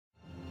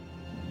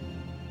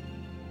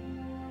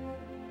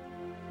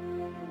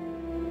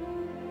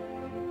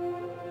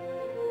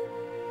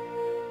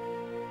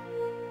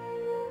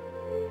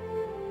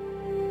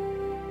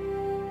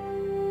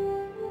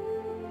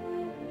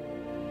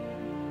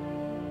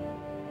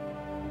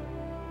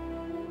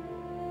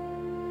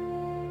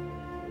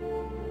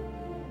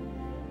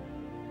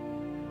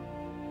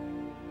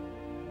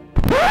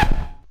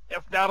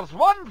There's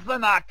one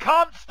thing I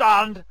can't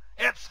stand.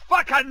 It's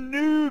fucking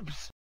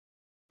noobs.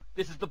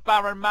 This is the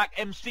Baron Mac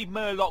MC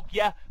Murloc,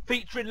 yeah?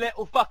 Featuring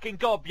Little Fucking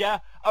Gob, yeah?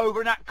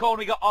 Over in that corner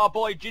we got our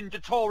boy Ginger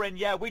Torin,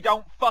 yeah? We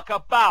don't fuck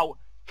about.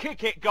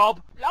 Kick it,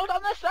 Gob. Load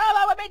on the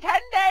server with me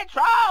 10-day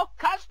trial.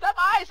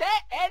 Customise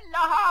it in the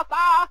half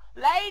hour.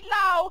 Laid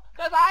low,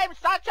 cause I'm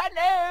such a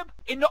noob.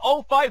 In the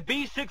 05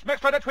 V6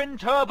 mixed by the twin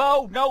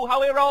turbo. Know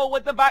how we roll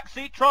with the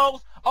backseat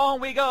trolls.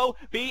 On we go.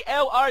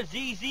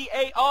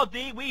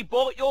 BLRZZARD. We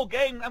bought your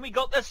game and we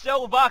got the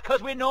silver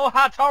cause we know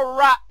how to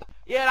rap.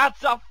 Yeah,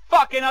 that's a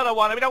fucking other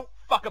one. We don't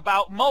fuck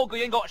about. Mulga,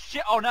 you ain't got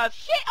shit on us.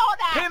 Shit on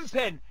us.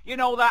 Pimpin'. You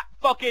know that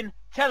fucking...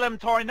 Tell him,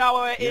 Tori, now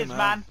where it is,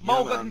 man. Yeah,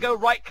 Mulga man. can go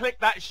right-click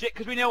that shit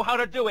because we know how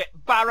to do it.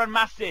 Baron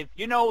Massive.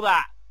 You know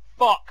that.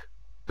 Fuck.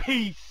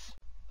 Peace.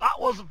 That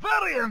was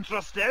very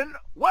interesting.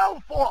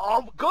 Well thought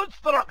of. Good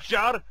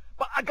structure.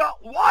 But I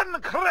got one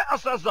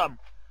criticism.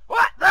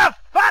 What the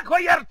fuck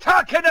were you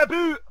talking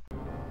about?